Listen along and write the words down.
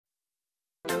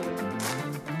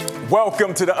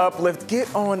Welcome to the Uplift.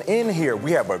 Get on in here.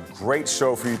 We have a great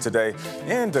show for you today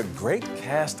and a great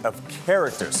cast of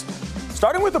characters.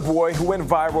 Starting with a boy who went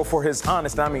viral for his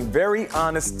very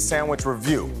honest sandwich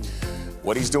review.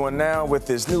 What he's doing now with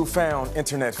his newfound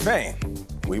internet fame,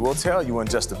 we will tell you in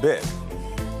just a bit.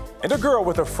 And a girl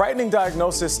with a frightening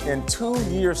diagnosis and 2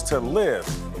 years to live,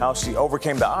 how she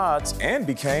overcame the odds and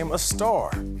became a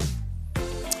star.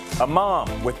 A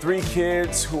mom with 3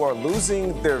 kids who are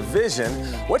losing their vision,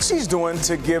 what she's doing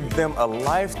to give them a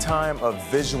lifetime of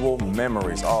visual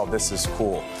memories. Oh, this is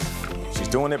cool. She's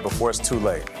doing it before it's too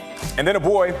late. And then a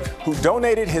boy who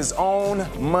donated his own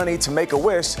money to make a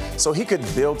wish so he could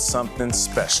build something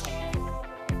special.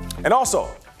 And also,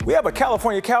 we have a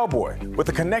California cowboy with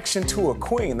a connection to a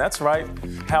queen. That's right,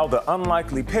 how the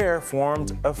unlikely pair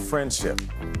formed a friendship.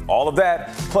 All of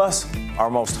that, plus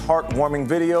our most heartwarming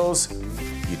videos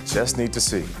you just need to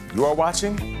see. You are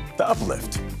watching The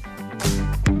Uplift.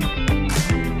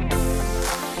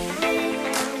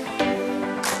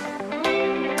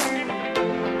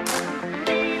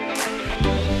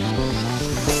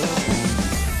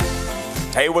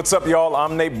 Hey, what's up, y'all?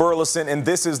 I'm Nate Burleson, and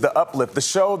this is The Uplift, the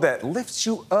show that lifts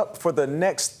you up for the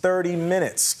next 30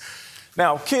 minutes.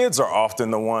 Now, kids are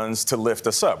often the ones to lift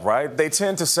us up, right? They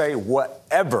tend to say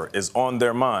whatever is on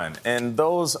their mind, and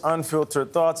those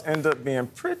unfiltered thoughts end up being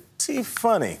pretty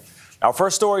funny. Our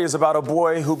first story is about a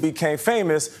boy who became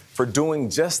famous for doing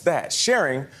just that,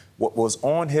 sharing what was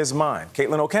on his mind.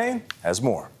 Caitlin O'Kane has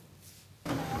more.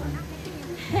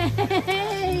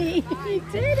 Hey, you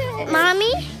did it!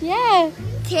 Mommy? Yeah.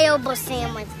 Terrible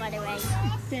sandwich, by the way.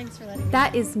 Thanks for letting me.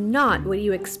 That is not what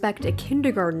you expect a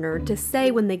kindergartner to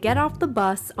say when they get off the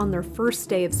bus on their first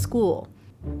day of school.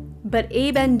 But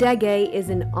Abe Ndege is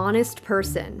an honest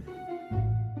person.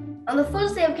 On the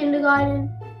first day of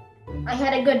kindergarten, I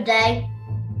had a good day.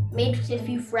 Made a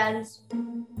few friends.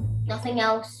 Nothing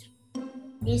else.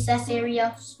 Recess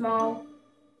area, small.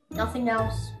 Nothing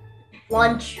else.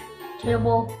 Lunch,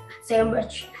 table,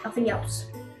 sandwich, nothing else.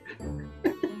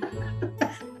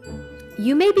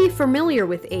 You may be familiar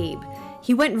with Abe.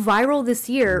 He went viral this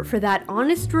year for that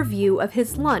honest review of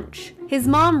his lunch. His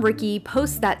mom, Ricky,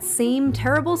 posts that same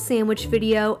terrible sandwich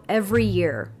video every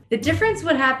year. The difference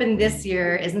what happened this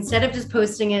year is instead of just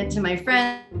posting it to my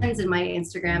friends in my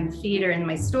Instagram feed or in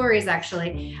my stories,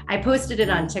 actually, I posted it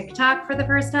on TikTok for the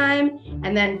first time,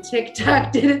 and then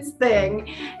TikTok did its thing,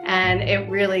 and it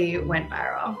really went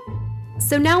viral.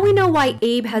 So now we know why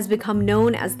Abe has become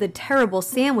known as the terrible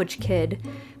sandwich kid.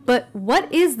 But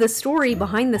what is the story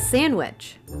behind the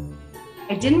sandwich?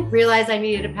 I didn't realize I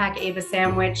needed to pack Abe a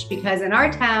sandwich because in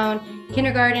our town,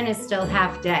 kindergarten is still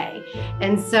half day.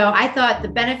 And so I thought the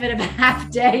benefit of a half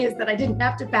day is that I didn't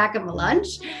have to pack him a lunch.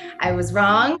 I was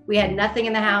wrong. We had nothing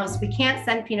in the house. We can't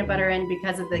send peanut butter in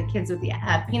because of the kids with the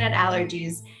peanut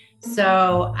allergies.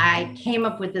 So I came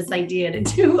up with this idea to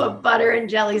do a butter and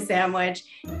jelly sandwich.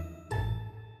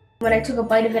 When I took a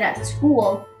bite of it at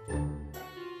school,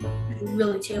 it was a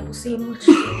really terrible sandwich.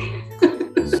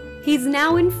 He's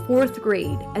now in 4th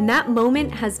grade, and that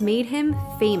moment has made him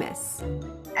famous.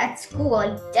 At school,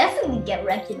 I definitely get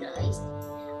recognized.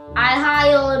 I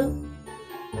hired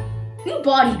 2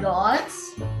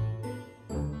 bodyguards.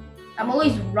 I'm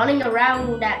always running around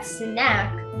with that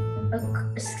snack,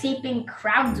 escaping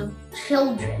crowds of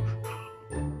children.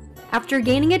 After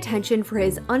gaining attention for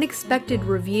his unexpected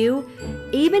review,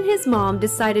 Abe and his mom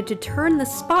decided to turn the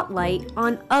spotlight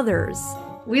on others.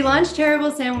 We launched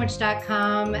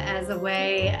TerribleSandwich.com as a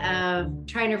way of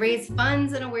trying to raise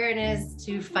funds and awareness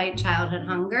to fight childhood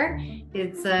hunger.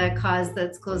 It's a cause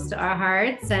that's close to our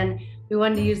hearts, and we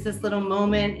wanted to use this little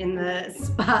moment in the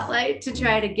spotlight to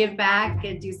try to give back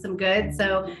and do some good.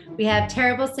 So we have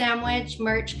Terrible Sandwich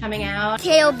merch coming out.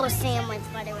 Terrible sandwich,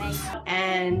 by the way.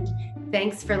 And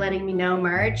thanks for letting me know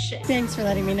merch. Thanks for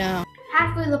letting me know.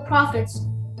 Half of the profits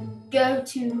go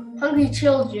to hungry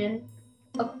children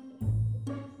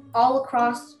all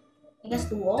across, I guess,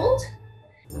 the world.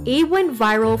 Abe went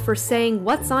viral for saying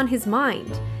what's on his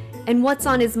mind. And what's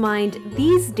on his mind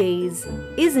these days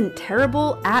isn't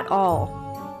terrible at all.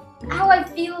 How I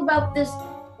feel about this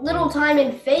little time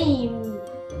in fame,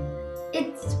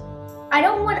 I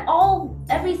don't want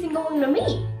everything going to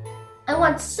me. I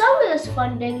want some of this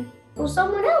funding for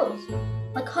someone else.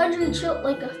 Like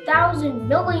 1,000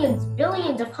 millions,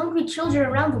 billions of hungry children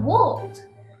around the world.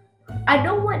 I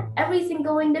don't want everything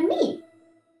going to me.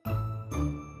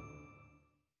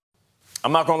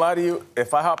 I'm not gonna lie to you,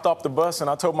 if I hopped off the bus and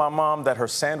I told my mom that her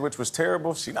sandwich was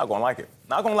terrible, she's not gonna like it.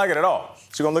 Not gonna like it at all.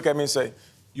 She's gonna look at me and say,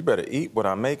 you better eat what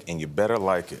I make and you better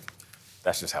like it.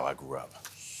 That's just how I grew up.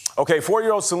 Okay,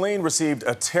 4-year-old Celine received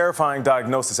a terrifying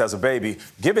diagnosis as a baby,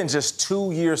 given just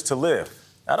 2 years to live.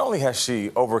 Not only has she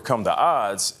overcome the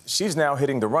odds, she's now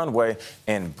hitting the runway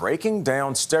and breaking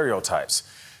down stereotypes.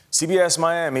 CBS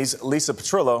Miami's Lisa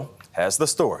Petrillo has the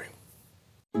story.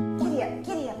 Giddy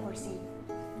up, horsey.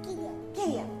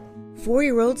 Giddy up.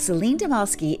 4-year-old Celine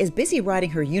Demalski is busy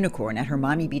riding her unicorn at her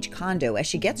Miami Beach condo as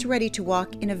she gets ready to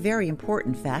walk in a very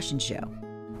important fashion show.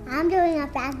 I'm doing a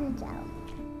fashion show.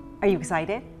 Are you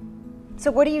excited? So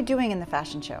what are you doing in the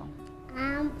fashion show?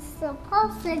 I'm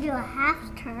supposed to do a half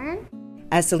turn.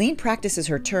 As Celine practices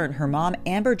her turn, her mom,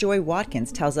 Amber Joy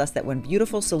Watkins, tells us that when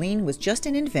beautiful Celine was just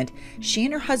an infant, she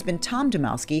and her husband, Tom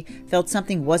Demalski, felt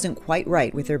something wasn't quite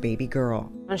right with their baby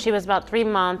girl. When she was about 3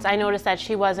 months, I noticed that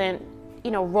she wasn't,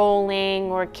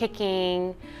 rolling or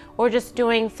kicking or just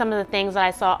doing some of the things that I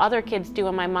saw other kids do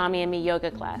in my Mommy and Me yoga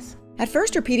class. At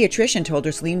first, her pediatrician told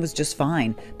her Celine was just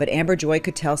fine, but Amber Joy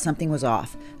could tell something was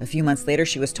off. A few months later,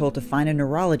 she was told to find a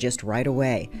neurologist right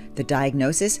away. The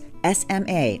diagnosis,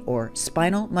 SMA, or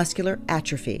spinal muscular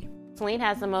atrophy. Celine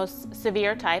has the most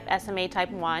severe type, SMA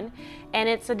type 1, and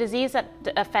it's a disease that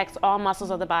affects all muscles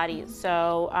of the body.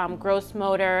 So gross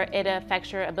motor, it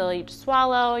affects your ability to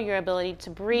swallow, your ability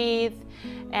to breathe,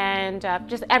 and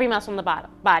just every muscle in the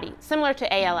body, similar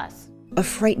to ALS. A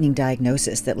frightening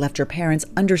diagnosis that left her parents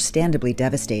understandably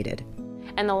devastated.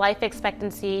 And the life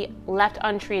expectancy left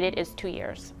untreated is 2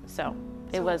 years. So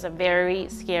it was a very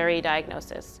scary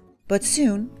diagnosis. But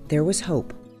soon, there was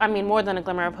hope. I mean, more than a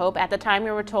glimmer of hope. At the time,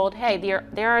 we were told, hey,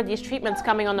 there are these treatments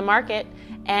coming on the market,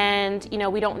 and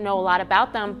we don't know a lot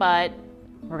about them, but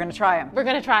We're going to try them. we're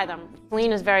going to try them.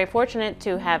 Celine is very fortunate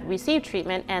to have received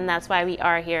treatment, and that's why we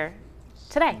are here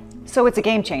today. So it's a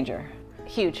game changer.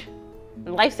 Huge.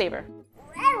 Lifesaver.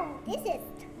 Wow, this is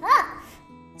tough.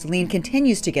 Celine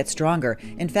continues to get stronger.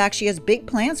 In fact, she has big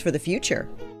plans for the future.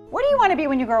 What do you want to be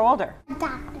when you grow older? A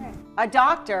doctor. A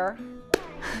doctor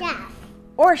Chef.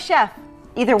 or a chef?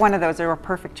 Either one of those are a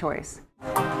perfect choice.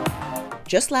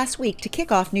 Just last week, to kick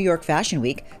off New York Fashion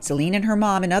Week, Celine and her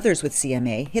mom and others with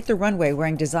CMA hit the runway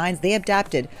wearing designs they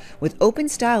adapted with Open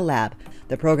Style Lab.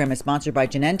 The program is sponsored by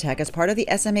Genentech as part of the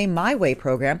SMA My Way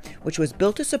program, which was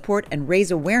built to support and raise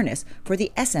awareness for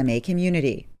the SMA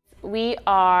community. We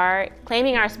are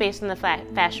claiming our space in the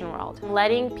fashion world,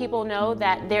 letting people know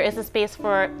that there is a space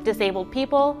for disabled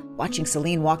people. Watching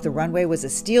Celine walk the runway was a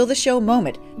steal the show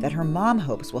moment that her mom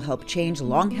hopes will help change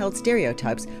long-held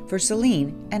stereotypes for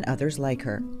Celine and others like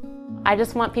her. I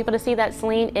just want people to see that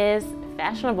Celine is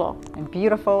fashionable. And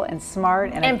beautiful and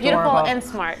smart and adorable. Beautiful and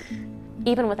smart,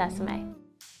 even with SMA.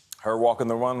 Her walking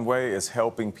the runway is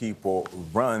helping people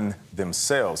run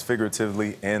themselves,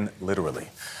 figuratively and literally.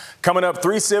 Coming up,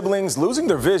 3 siblings losing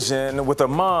their vision with a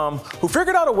mom who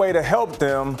figured out a way to help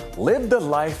them live the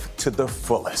life to the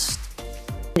fullest.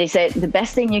 They said the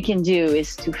best thing you can do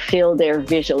is to fill their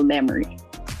visual memory.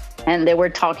 And they were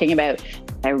talking about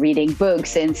reading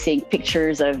books and seeing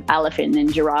pictures of elephants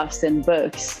and giraffes in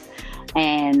books.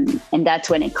 And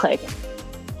that's when it clicked.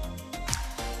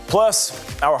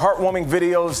 Plus, our heartwarming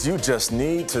videos you just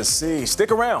need to see.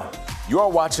 Stick around. You are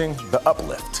watching The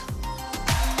Uplift.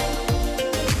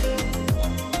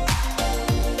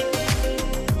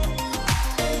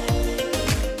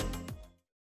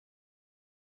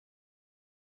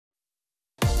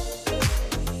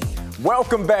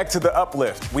 Welcome back to The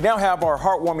Uplift. We now have our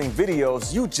heartwarming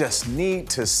videos you just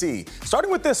need to see. Starting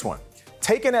with this one,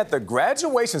 taken at the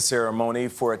graduation ceremony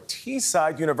for a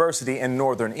Teesside University in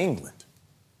Northern England.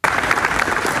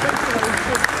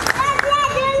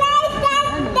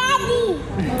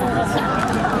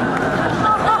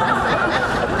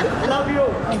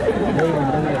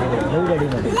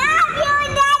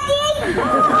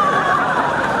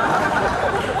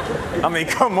 I mean,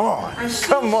 come on.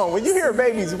 Come on. When you hear a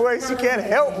baby's voice, you can't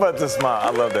help but to smile.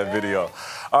 I love that video.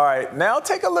 All right, now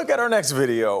take a look at our next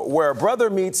video where a brother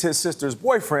meets his sister's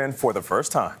boyfriend for the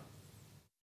first time.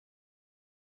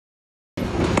 Mr.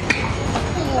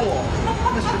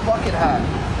 Bucket Hat.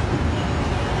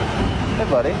 Hey,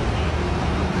 buddy.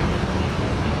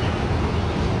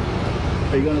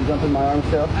 Are you going to jump in my arms,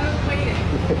 Phil?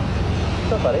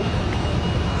 What's up, buddy?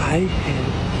 I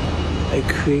had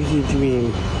a crazy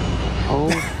dream. Oh.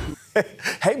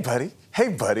 Hey, buddy. Hey,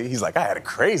 buddy. He's like, I had a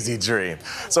crazy dream.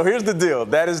 So here's the deal.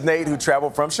 That is Nate, who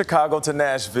traveled from Chicago to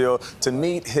Nashville to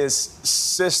meet his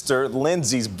sister,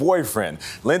 Lindsay's boyfriend.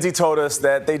 Lindsay told us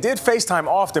that they did FaceTime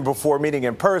often before meeting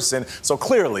in person, so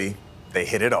clearly they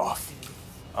hit it off.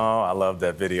 Oh, I love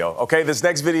that video. Okay, this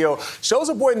next video shows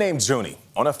a boy named Junie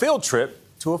on a field trip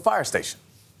to a fire station.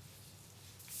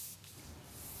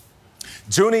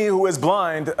 Junie, who is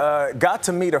blind, got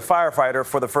to meet a firefighter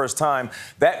for the first time.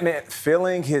 That meant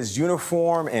feeling his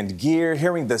uniform and gear,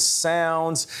 hearing the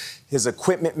sounds his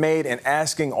equipment made, and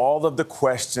asking all of the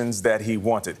questions that he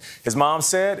wanted. His mom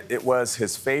said it was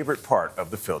his favorite part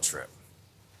of the field trip.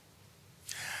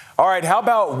 All right, how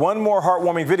about one more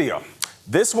heartwarming video?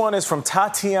 This one is from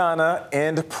Tatiana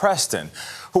and Preston,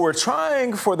 who are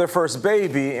trying for their first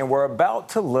baby and were about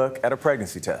to look at a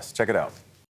pregnancy test. Check it out.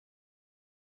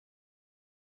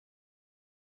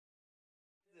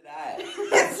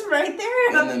 It's right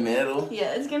there. In the middle?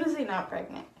 Yeah, it's gonna say not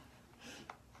pregnant.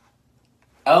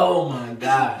 Oh my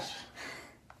gosh.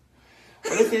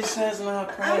 What if it says not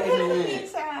pregnant? I'm gonna be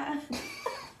sad.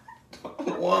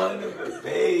 I want a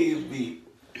baby.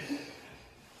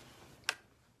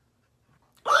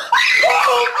 Oh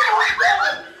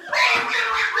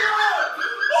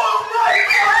my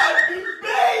God!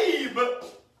 Babe!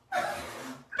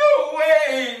 No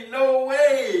way! No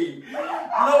way!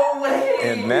 No way!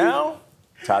 And now,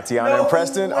 Tatiana and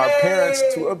Preston are parents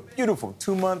to a beautiful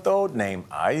 2-month-old named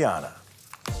Ayana.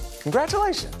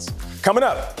 Congratulations. Coming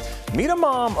up, meet a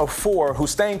mom of 4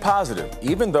 who's staying positive,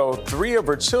 even though 3 of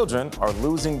her children are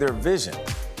losing their vision.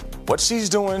 What she's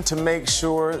doing to make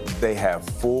sure they have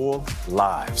full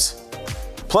lives.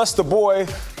 Plus the boy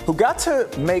who got to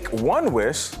make one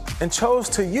wish and chose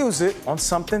to use it on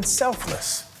something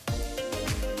selfless.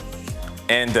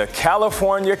 And a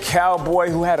California cowboy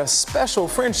who had a special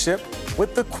friendship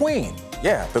with the Queen.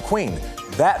 Yeah, the Queen,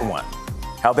 that one.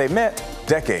 How they met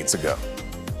decades ago.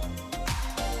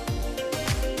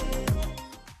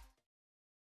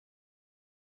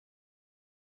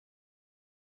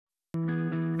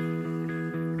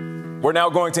 We're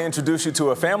now going to introduce you to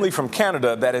a family from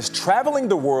Canada that is traveling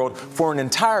the world for an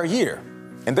entire year.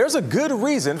 And there's a good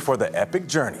reason for the epic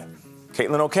journey.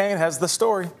 Caitlin O'Kane has the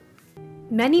story.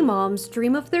 Many moms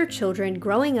dream of their children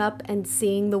growing up and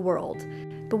seeing the world.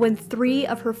 But when 3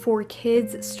 of her 4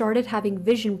 kids started having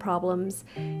vision problems,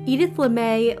 Edith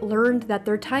LeMay learned that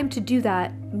their time to do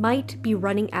that might be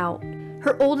running out.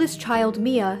 Her oldest child,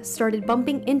 Mia, started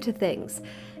bumping into things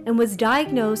and was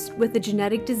diagnosed with a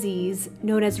genetic disease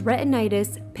known as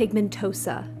retinitis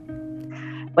pigmentosa.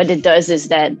 What it does is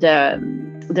that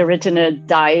the retina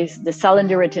dies, the cell in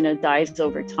the retina dies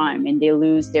over time, and they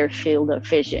lose their field of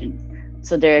vision.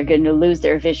 So they're going to lose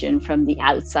their vision from the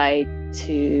outside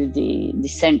to the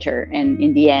center, and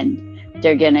in the end,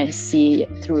 they're going to see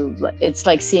through, it's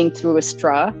like seeing through a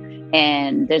straw,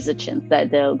 and there's a chance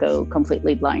that they'll go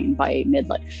completely blind by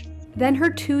midlife. Then her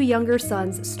 2 younger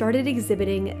sons started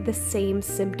exhibiting the same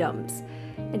symptoms,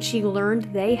 and she learned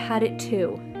they had it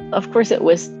too. Of course, it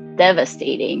was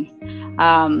devastating.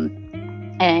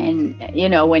 And, you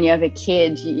know, when you have a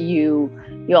kid, you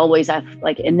always have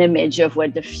like an image of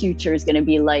what the future is going to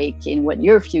be like and what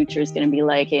your future is going to be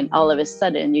like. And all of a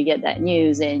sudden you get that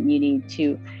news and you need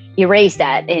to erase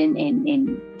that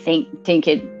and think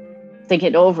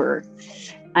it over.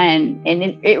 And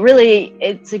it really,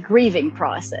 it's a grieving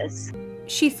process.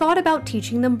 She thought about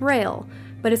teaching them Braille,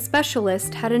 but a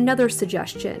specialist had another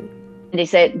suggestion. They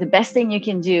said the best thing you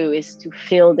can do is to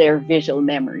fill their visual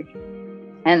memory.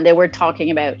 And they were talking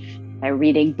about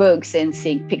reading books and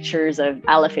seeing pictures of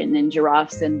elephants and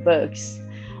giraffes in books.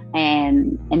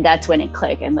 And that's when it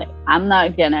clicked. I'm like, I'm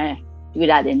not gonna do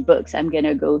that in books. I'm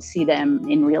gonna go see them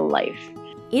in real life.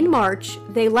 In March,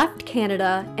 they left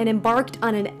Canada and embarked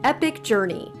on an epic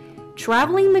journey,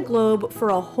 traveling the globe for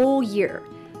a whole year,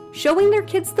 showing their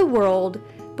kids the world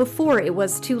before it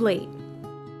was too late.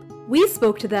 We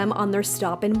spoke to them on their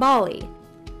stop in Bali.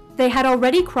 They had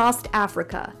already crossed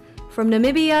Africa, from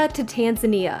Namibia to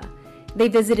Tanzania. They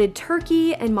visited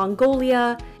Turkey and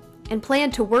Mongolia and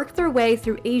planned to work their way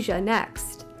through Asia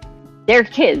next. They're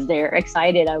kids, they're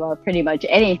excited about pretty much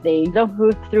anything. They'll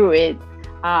go through it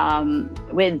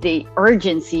with the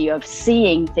urgency of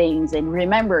seeing things and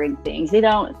remembering things. They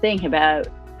don't think about,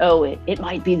 oh, it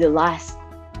might be the last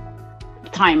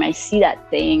time I see that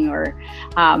thing, or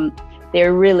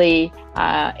they're really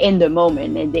in the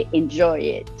moment and they enjoy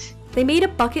it. They made a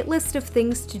bucket list of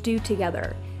things to do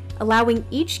together, allowing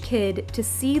each kid to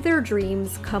see their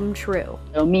dreams come true.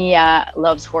 So Mia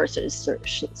loves horses,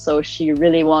 so she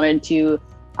really wanted to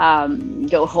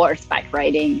go horseback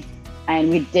riding. And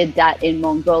we did that in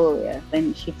Mongolia,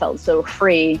 and she felt so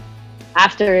free.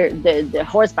 After the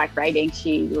horseback riding,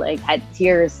 she had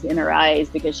tears in her eyes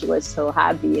because she was so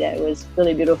happy. That it was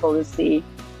really beautiful to see.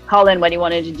 Colin, what he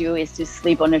wanted to do is to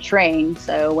sleep on a train.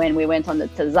 So when we went on the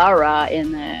Tazara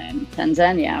in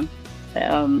Tanzania,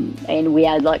 and we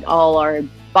had all our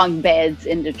bunk beds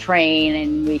in the train,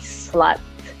 and we slept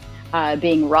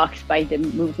being rocked by the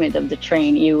movement of the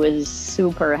train. He was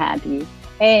super happy.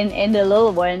 And the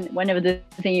little one of the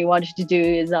things he wanted to do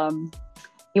is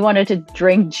he wanted to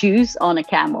drink juice on a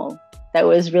camel. That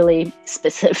was really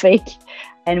specific.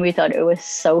 And we thought it was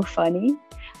so funny.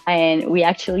 And we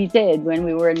actually did. When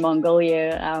we were in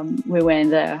Mongolia, we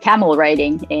went camel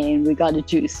riding and we got a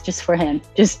juice just for him,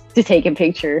 just to take a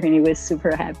picture. And he was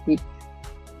super happy.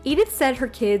 Edith said her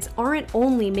kids aren't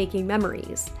only making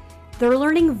memories. They're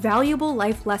learning valuable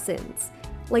life lessons,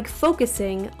 like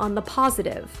focusing on the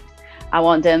positive. I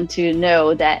want them to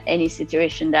know that any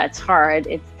situation that's hard,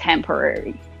 it's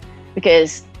temporary.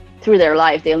 Because through their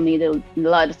life, they'll need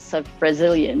lots of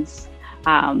resilience.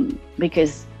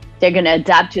 Because they're going to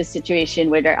adapt to a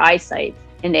situation with their eyesight.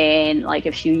 And then like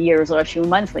a few years or a few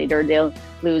months later, they'll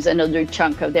lose another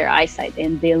chunk of their eyesight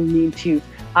and they'll need to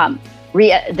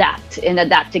readapt and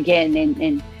adapt again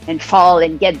and fall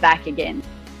and get back again.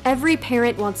 Every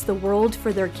parent wants the world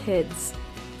for their kids,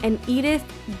 and Edith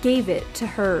gave it to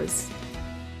hers.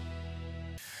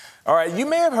 All right, you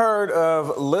may have heard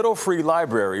of little free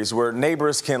libraries where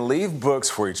neighbors can leave books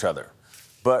for each other.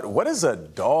 But what is a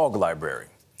dog library?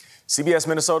 CBS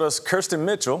Minnesota's Kirsten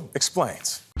Mitchell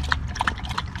explains.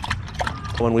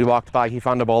 When we walked by, he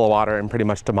found a bowl of water and pretty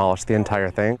much demolished the entire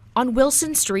thing. On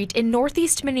Wilson Street in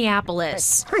northeast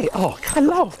Minneapolis. Hey, oh,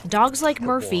 hello. Dogs like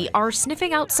Murphy are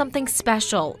sniffing out something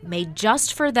special made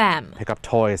just for them. Pick up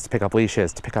toys, to pick up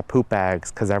leashes, to pick up poop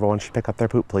bags, because everyone should pick up their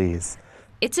poop, please.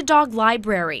 It's a dog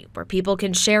library where people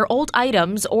can share old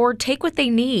items or take what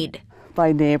they need.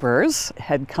 My neighbors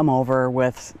had come over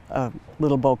with a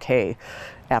little bouquet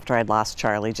after I'd lost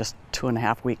Charlie just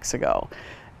 2.5 weeks ago.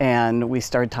 And we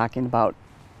started talking about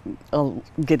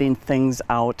getting things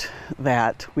out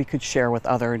that we could share with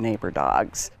other neighbor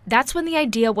dogs. That's when the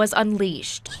idea was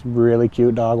unleashed. Really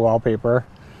cute dog wallpaper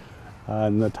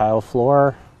on the tile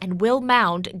floor. And Will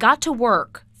Mound got to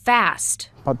work fast.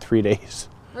 About 3 days.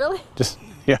 Really? Just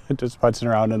putzing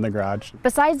around in the garage.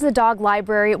 Besides the dog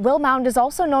library, Will Mound is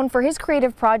also known for his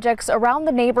creative projects around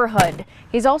the neighborhood.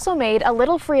 He's also made a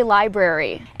little free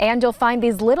library, and you'll find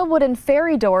these little wooden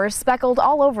fairy doors speckled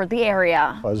all over the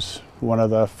area. It was one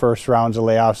of the first rounds of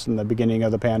layoffs in the beginning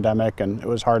of the pandemic, and it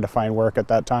was hard to find work at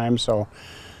that time, so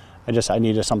I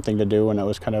needed something to do, and it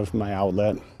was kind of my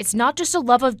outlet. It's not just a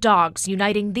love of dogs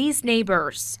uniting these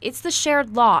neighbors. It's the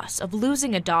shared loss of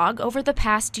losing a dog over the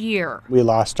past year. We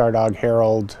lost our dog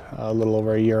Harold a little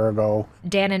over a year ago.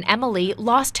 Dan and Emily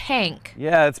lost Hank.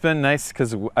 Yeah, it's been nice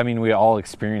because, I mean, we all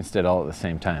experienced it all at the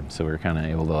same time, so we were kind of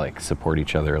able to like support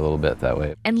each other a little bit that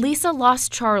way. And Lisa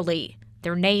lost Charlie.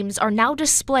 Their names are now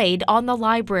displayed on the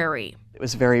library. It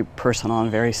was very personal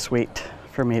and very sweet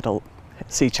for me to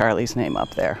see Charlie's name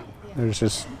up there. There's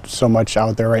just so much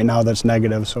out there right now that's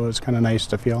negative, so it's kind of nice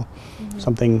to feel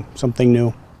something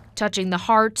new. Touching the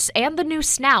hearts and the new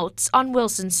snouts on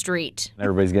Wilson Street.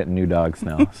 Everybody's getting new dogs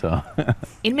now, so.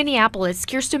 In Minneapolis,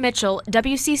 Kirsten Mitchell,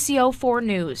 WCCO 4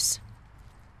 News.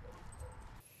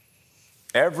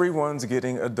 Everyone's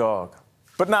getting a dog,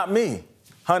 but not me.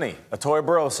 Honey, a toy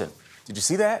Burleson. Did you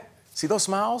see that? See those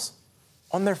smiles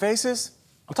on their faces?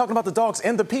 I'm talking about the dogs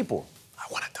and the people. I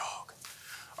want a dog.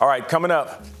 All right, coming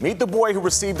up, meet the boy who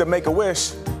received a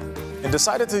Make-A-Wish and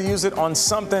decided to use it on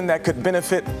something that could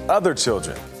benefit other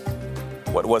children.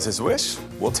 What was his wish?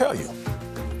 We'll tell you.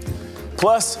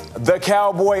 Plus, the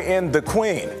cowboy and the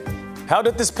queen. How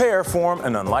did this pair form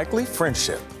an unlikely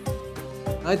friendship?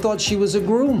 I thought she was a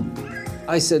groom.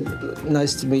 I said,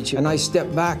 nice to meet you. And I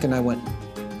stepped back and I went,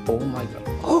 oh my God.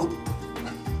 Oh,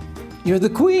 you're the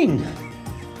queen.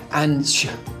 And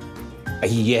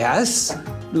yes.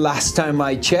 Last time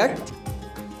I checked.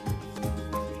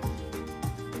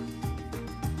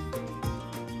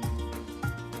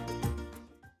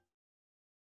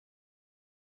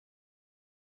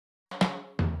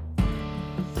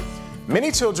 Many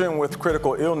children with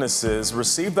critical illnesses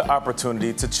receive the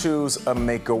opportunity to choose a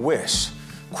Make-A-Wish.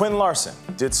 Quinn Larson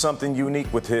did something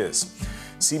unique with his.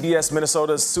 CBS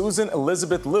Minnesota's Susan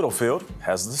Elizabeth Littlefield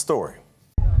has the story.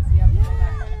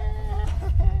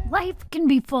 Life can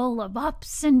be full of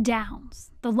ups and downs.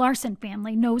 The Larson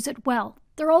family knows it well.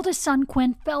 Their oldest son,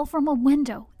 Quinn, fell from a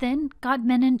window, then got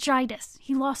meningitis.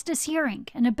 He lost his hearing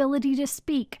and ability to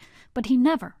speak, but he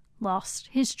never lost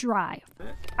his drive.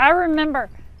 I remember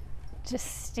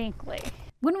distinctly.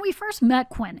 When we first met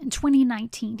Quinn in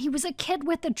 2019, he was a kid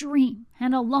with a dream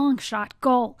and a long-shot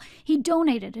goal. He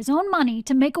donated his own money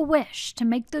to Make-A-Wish to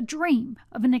make the dream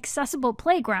of an accessible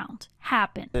playground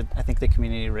happen. I think the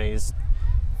community raised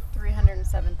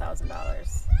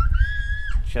 $307,000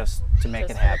 just to make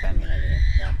it happen.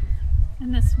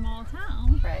 In this small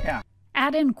town. Right. Yeah. At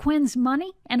Add in Quinn's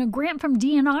money and a grant from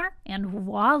DNR, and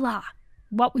voila!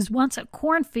 What was once a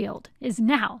cornfield is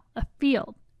now a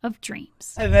field of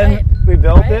dreams. And then we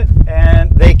built it,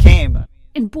 and they came.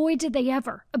 And boy, did they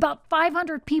ever. About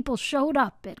 500 people showed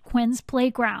up at Quinn's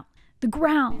playground. The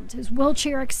ground is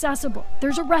wheelchair accessible.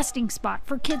 There's a resting spot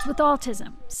for kids with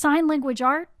autism, sign language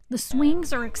art, the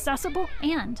swings are accessible,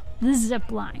 and the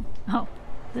zip line. Oh,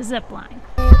 the zip line.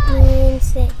 It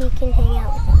means that he can hang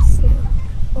out with us now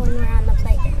when we're on the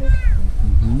playground.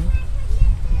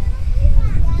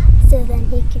 So then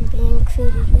he can be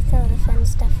included with all the fun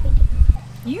stuff we do.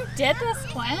 You did this,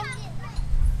 Quinn.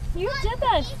 You did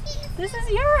this. This is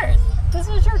yours. This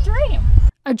was your dream.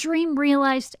 A dream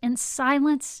realized in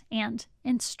silence and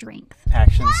in strength.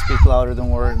 Actions speak louder than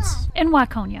words. In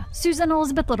Waconia, Susan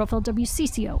Elizabeth Littlefield,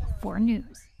 WCCO 4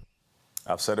 News.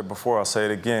 I've said it before, I'll say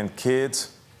it again.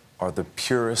 Kids are the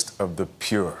purest of the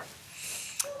pure.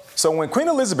 So when Queen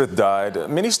Elizabeth died,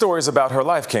 many stories about her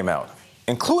life came out,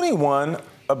 including one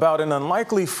about an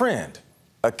unlikely friend,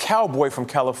 a cowboy from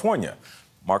California.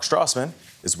 Mark Strassman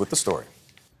is with the story.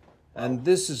 And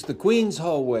this is the Queen's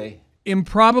hallway.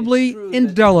 Improbably,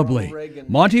 indelibly,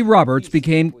 Monty Roberts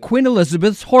became Queen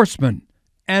Elizabeth's horseman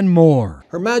and more.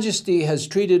 Her Majesty has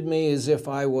treated me as if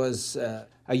I was a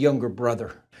younger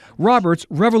brother. Roberts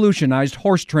revolutionized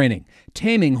horse training,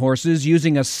 taming horses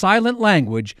using a silent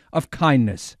language of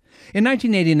kindness. In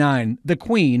 1989, the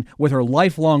Queen, with her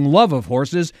lifelong love of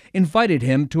horses, invited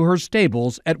him to her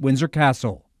stables at Windsor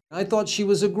Castle. I thought she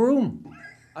was a groom.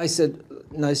 I said,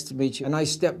 "Nice to meet you." And I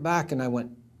stepped back and I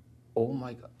went, "Oh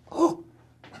my God. Oh,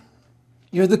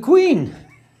 you're the Queen."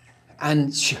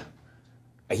 And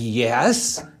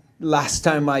yes, last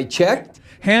time I checked.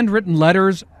 Handwritten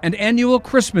letters and annual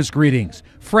Christmas greetings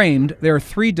framed their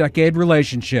 3-decade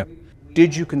relationship.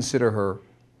 Did you consider her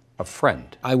a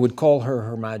friend? I would call her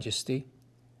Her Majesty.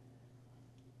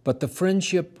 But the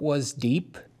friendship was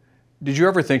deep. Did you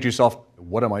ever think to yourself,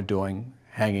 what am I doing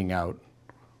hanging out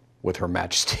with Her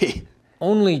Majesty?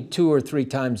 Only 2 or 3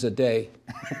 times a day.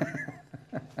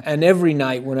 And every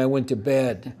night when I went to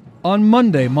bed. On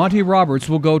Monday, Monty Roberts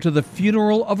will go to the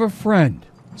funeral of a friend,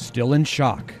 still in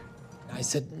shock. I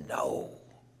said, "No."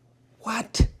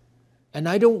 What? And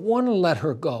I don't want to let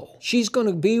her go. She's going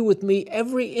to be with me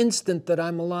every instant that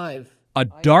I'm alive. A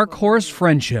dark horse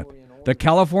friendship, the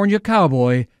California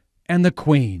cowboy and the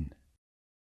Queen.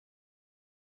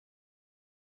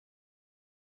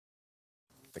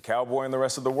 The cowboy and the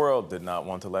rest of the world did not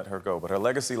want to let her go, but her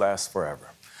legacy lasts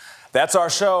forever. That's our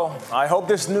show. I hope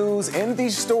this news and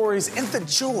these stories and the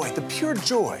joy, the pure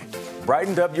joy,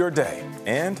 brightened up your day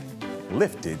and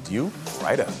lifted you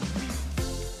right up.